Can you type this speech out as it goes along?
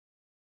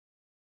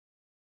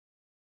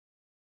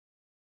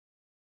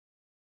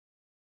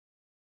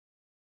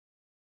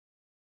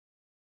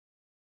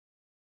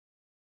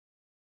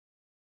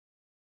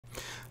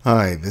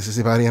Hi, this is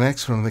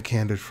Ibadian from the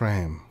Candid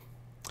Frame.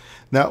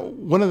 Now,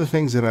 one of the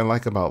things that I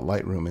like about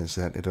Lightroom is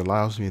that it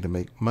allows me to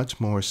make much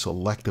more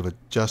selective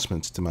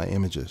adjustments to my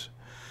images.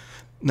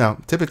 Now,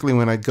 typically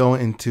when I go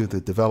into the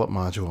Develop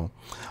module,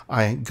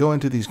 I go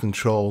into these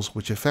controls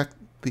which affect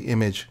the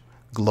image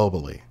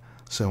globally.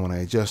 So when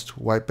I adjust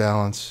white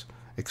balance,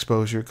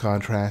 exposure,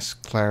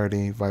 contrast,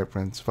 clarity,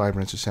 vibrance,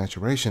 or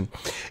saturation,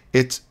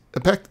 it's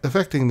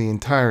affecting the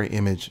entire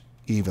image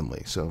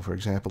evenly. So for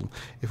example,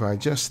 if I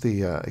adjust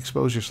the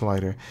exposure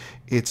slider,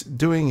 it's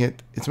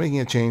making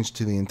a change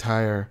to the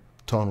entire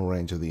tonal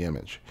range of the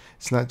image.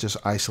 It's not just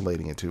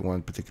isolating it to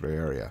one particular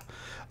area.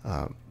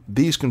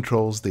 These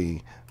controls,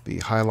 the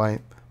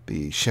highlight,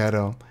 the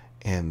shadow,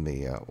 and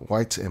the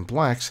whites and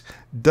blacks,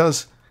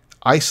 does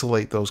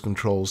isolate those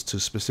controls to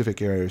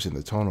specific areas in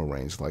the tonal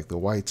range. Like the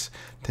whites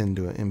tend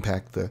to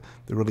impact the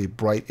really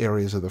bright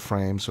areas of the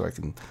frame, so I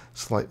can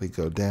slightly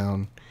go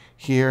down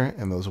here,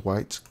 and those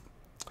whites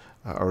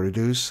are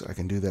reduced. I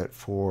can do that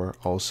for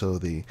also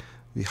the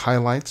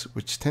highlights,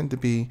 which tend to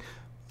be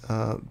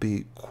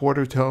the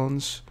quarter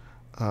tones,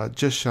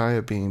 just shy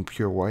of being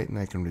pure white, and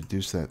I can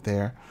reduce that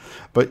there.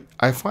 But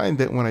I find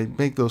that when I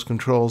make those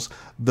controls,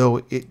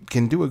 though it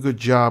can do a good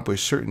job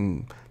with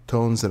certain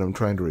tones that I'm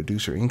trying to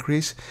reduce or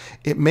increase,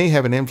 it may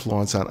have an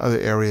influence on other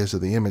areas of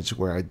the image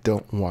where I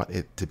don't want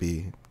it to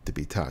be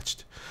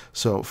touched.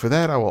 So for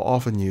that, I will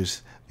often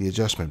use the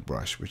adjustment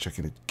brush, which I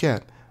can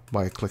get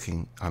by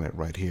clicking on it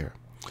right here.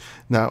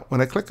 Now,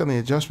 when I click on the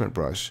adjustment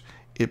brush,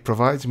 it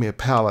provides me a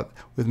palette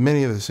with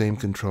many of the same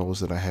controls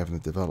that I have in the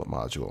Develop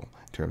module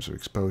in terms of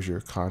exposure,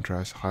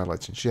 contrast,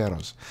 highlights, and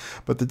shadows.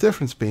 But the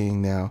difference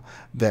being now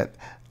that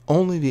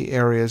only the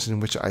areas in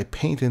which I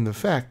paint in the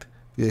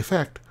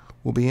effect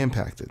will be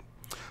impacted.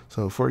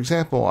 So for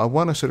example, I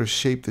want to sort of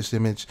shape this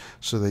image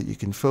so that you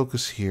can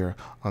focus here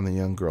on the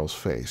young girl's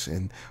face.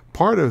 And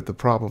part of the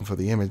problem for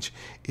the image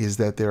is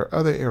that there are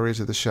other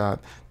areas of the shot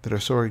that are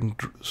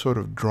sort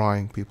of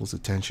drawing people's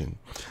attention.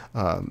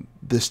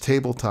 This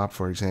tabletop,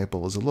 for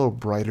example, is a little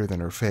brighter than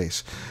her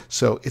face.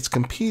 So it's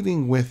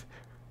competing with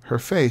her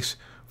face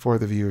for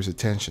the viewer's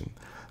attention.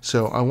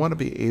 So I want to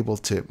be able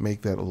to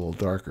make that a little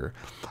darker.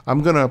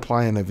 I'm going to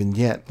apply in a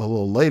vignette a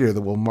little later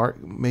that will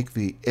make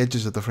the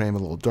edges of the frame a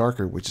little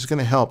darker, which is going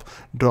to help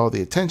draw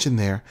the attention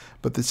there,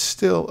 but there's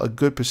still a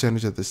good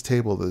percentage of this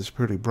table that is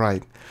pretty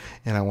bright,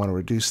 and I want to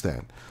reduce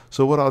that.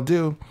 So what I'll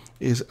do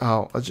is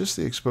I'll adjust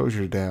the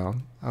exposure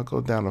down. I'll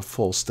go down a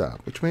full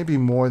stop, which may be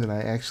more than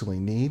I actually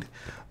need,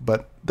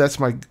 but that's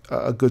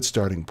a good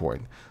starting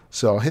point.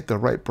 So I'll hit the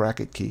right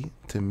bracket key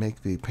to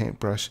make the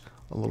paintbrush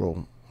a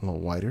little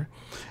wider,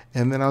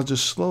 and then I'll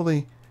just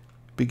slowly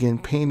begin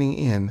painting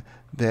in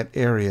that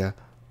area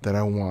that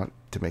I want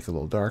to make a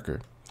little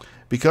darker.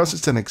 Because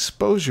it's an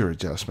exposure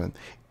adjustment,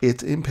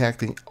 it's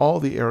impacting all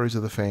the areas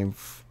of the frame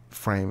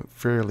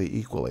fairly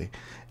equally,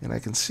 and I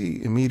can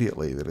see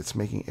immediately that it's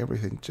making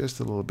everything just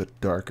a little bit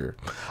darker.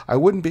 I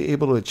wouldn't be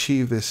able to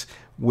achieve this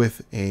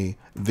with a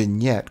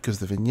vignette, because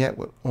the vignette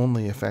would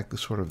only affect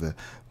the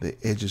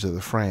edges of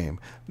the frame.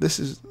 This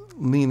is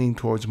leaning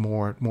towards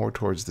more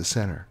towards the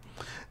center.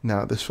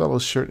 Now this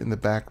fellow's shirt in the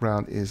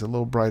background is a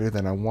little brighter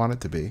than I want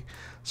it to be.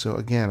 So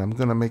again, I'm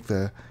going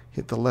to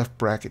hit the left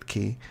bracket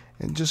key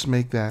and just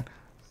make that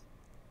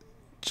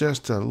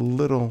just a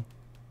little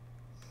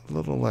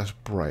less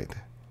bright.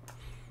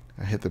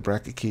 I hit the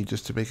bracket key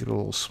just to make it a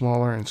little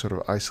smaller and sort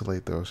of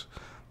isolate those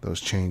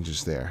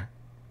changes there.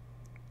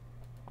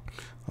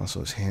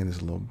 Also, his hand is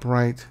a little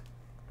bright.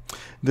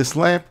 This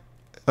lamp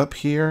up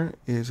here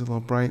is a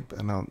little bright,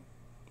 and I'll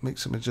make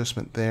some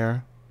adjustment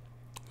there.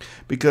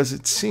 Because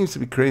it seems to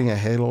be creating a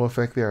halo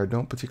effect there. I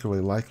don't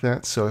particularly like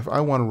that. So if I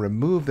want to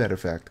remove that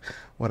effect,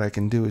 what I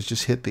can do is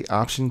just hit the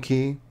Option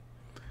key,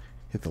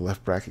 hit the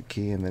left bracket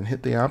key, and then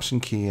hit the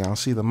Option key. I'll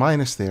see the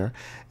minus there,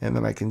 and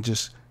then I can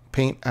just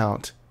paint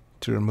out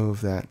to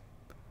remove that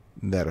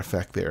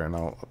effect there, and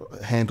I'll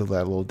handle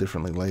that a little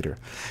differently later.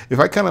 If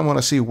I kind of want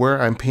to see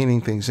where I'm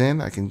painting things in,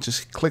 I can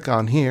just click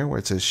on here where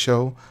it says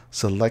Show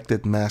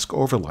Selected Mask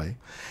Overlay,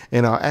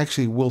 and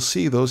we'll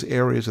see those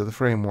areas of the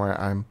frame where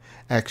I'm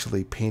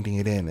actually painting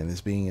it in and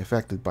is being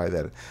affected by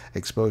that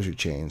exposure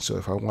change. So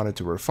if I wanted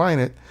to refine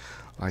it,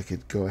 I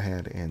could go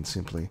ahead and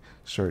simply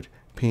start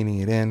painting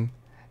it in,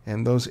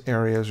 and those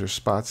areas or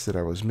spots that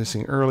I was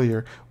missing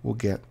earlier will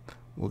get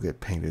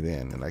painted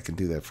in, and I can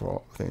do that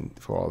for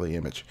all the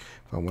image.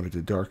 If I wanted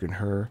to darken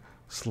her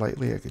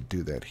slightly, I could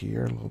do that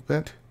here a little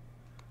bit,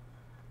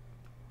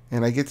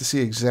 and I get to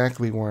see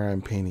exactly where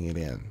I'm painting it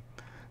in.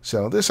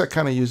 So this I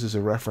kind of use as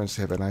a reference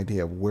to have an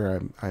idea of where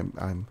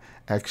I'm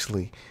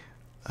actually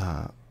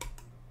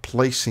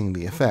placing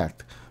the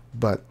effect.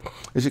 But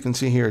as you can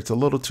see here, it's a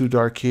little too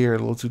dark here, a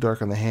little too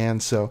dark on the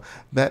hand, so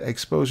that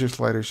exposure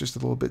slider is just a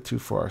little bit too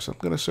far. So I'm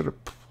going to sort of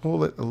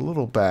pull it a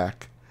little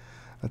back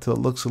until it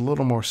looks a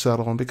little more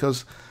subtle. And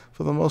because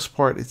for the most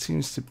part it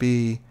seems to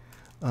be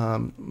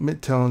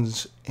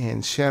midtones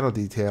and shadow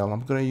detail,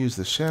 I'm going to use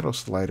the shadow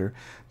slider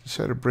to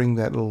try to bring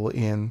that a little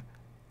in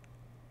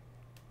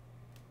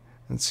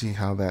and see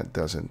how that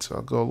doesn't. So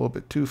I'll go a little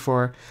bit too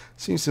far.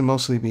 Seems to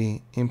mostly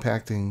be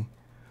impacting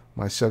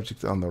my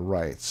subject on the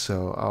right,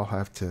 so I'll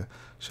have to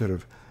sort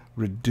of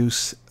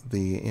reduce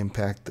the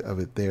impact of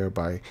it there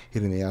by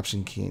hitting the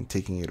Option key and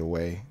taking it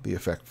away, the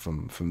effect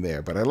from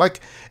there. But I like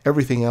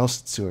everything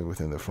else it's doing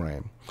within the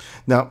frame.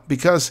 Now,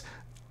 because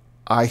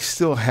I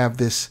still have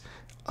this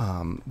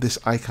this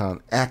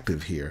icon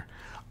active here,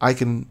 I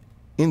can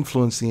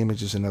influence the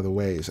images in other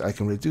ways. I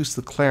can reduce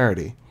the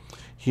clarity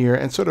here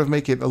and sort of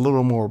make it a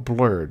little more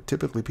blurred.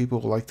 Typically people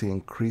like to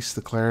increase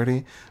the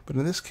clarity, but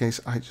in this case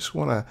I just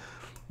want to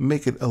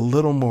make it a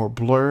little more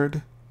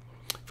blurred.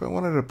 If I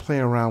wanted to play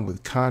around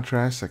with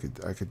contrast, I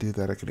could do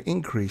that. I could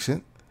increase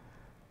it.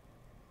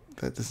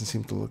 That doesn't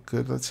seem to look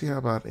good. Let's see, how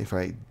about if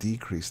I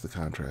decrease the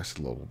contrast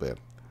a little bit.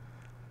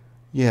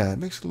 Yeah, it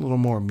makes it a little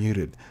more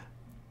muted.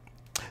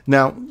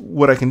 Now,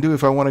 what I can do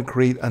if I want to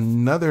create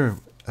another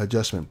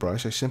adjustment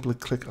brush, I simply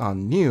click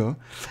on New,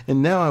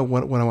 and now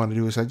what I want to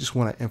do is I just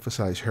want to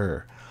emphasize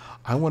her.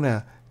 I want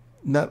to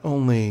not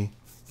only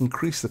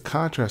increase the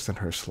contrast on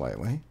her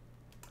slightly,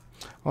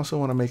 also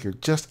want to make her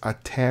just a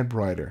tad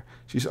brighter.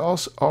 She's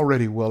also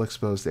already well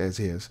exposed as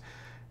is,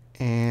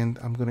 and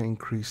I'm going to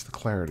increase the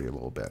clarity a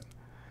little bit.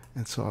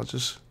 And so I'll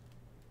just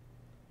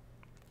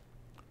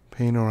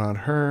paint around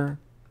her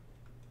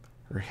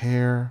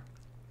hair,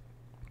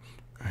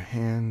 her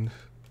hand,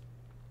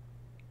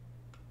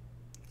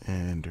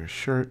 and her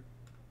shirt.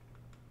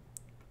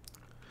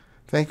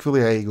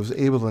 Thankfully, I was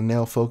able to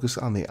nail focus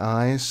on the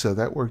eyes, so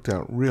that worked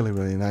out really,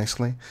 really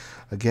nicely.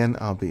 Again,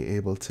 I'll be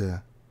able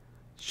to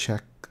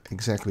check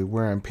exactly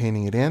where I'm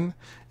painting it in,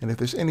 and if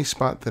there's any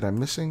spot that I'm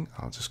missing,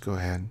 I'll just go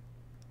ahead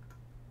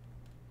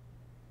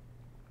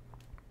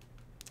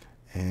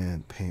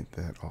and paint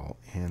that all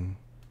in.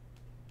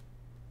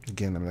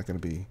 Again, I'm not going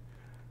to be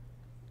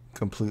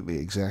completely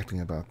exacting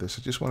about this.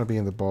 I just want to be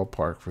in the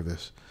ballpark for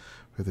this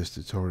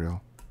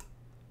tutorial.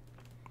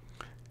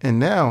 And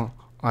now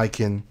I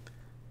can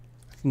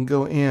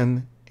go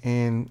in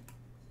and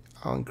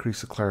I'll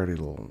increase the clarity a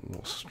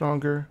little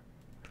stronger.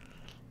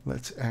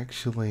 Let's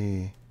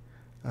actually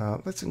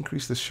let's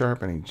increase the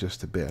sharpening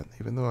just a bit.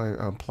 Even though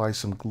I apply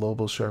some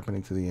global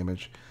sharpening to the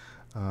image,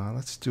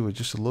 let's do it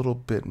just a little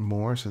bit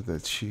more so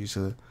that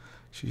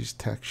she's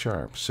tack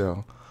sharp.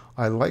 So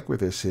I like where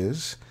this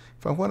is.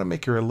 If I want to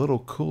make her a little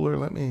cooler,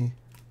 let me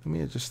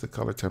adjust the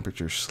color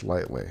temperature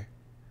slightly.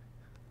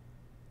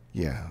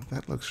 Yeah,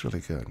 that looks really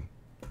good.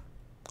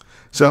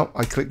 So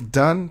I click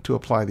Done to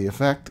apply the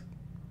effect.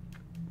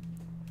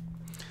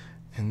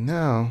 And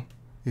now,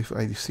 if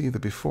I see the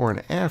before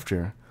and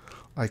after,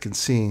 I can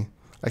see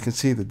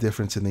the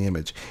difference in the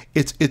image.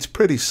 It's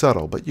pretty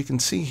subtle, but you can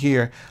see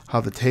here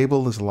how the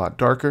table is a lot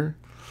darker.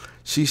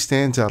 She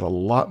stands out a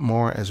lot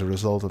more as a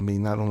result of me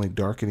not only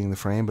darkening the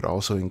frame, but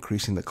also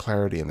increasing the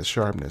clarity and the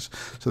sharpness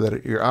so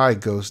that your eye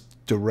goes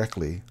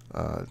directly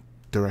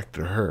direct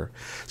to her.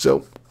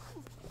 So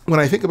when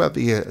I think about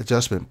the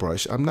adjustment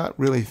brush, I'm not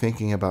really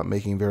thinking about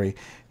making very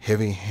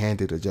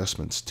heavy-handed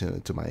adjustments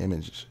to my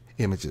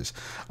images.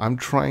 I'm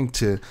trying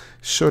to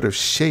sort of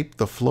shape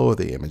the flow of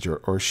the image,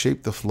 or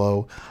shape the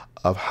flow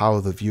of how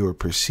the viewer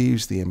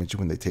perceives the image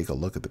when they take a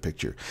look at the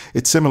picture.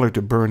 It's similar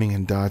to burning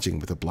and dodging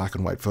with a black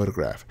and white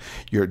photograph.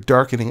 You're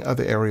darkening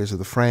other areas of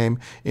the frame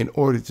in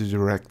order to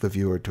direct the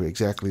viewer to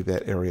exactly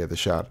that area of the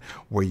shot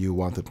where you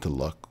want them to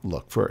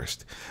look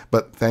first.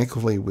 But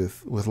thankfully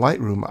with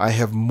Lightroom, I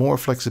have more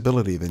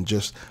flexibility than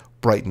just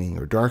brightening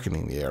or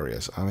darkening the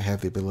areas. I have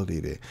the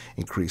ability to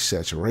increase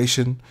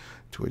saturation,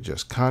 to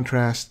adjust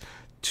contrast,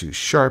 to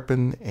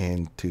sharpen,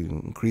 and to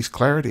increase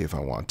clarity if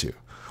I want to,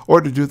 or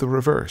to do the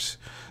reverse.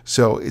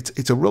 So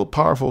it's a real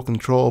powerful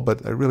control,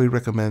 but I really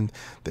recommend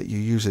that you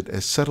use it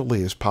as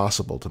subtly as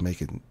possible to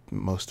make it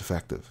most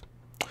effective.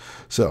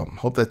 So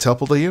hope that's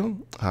helpful to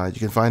you. You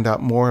can find out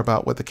more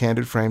about what the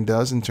Candid frame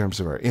does in terms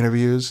of our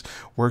interviews,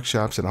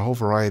 workshops, and a whole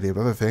variety of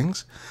other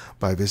things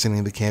by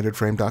visiting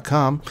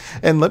thecandidframe.com.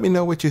 And let me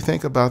know what you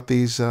think about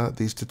these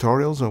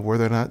tutorials, or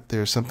whether or not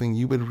there's something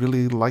you would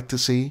really like to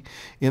see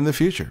in the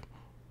future.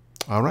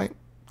 All right,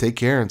 take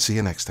care and see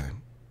you next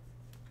time.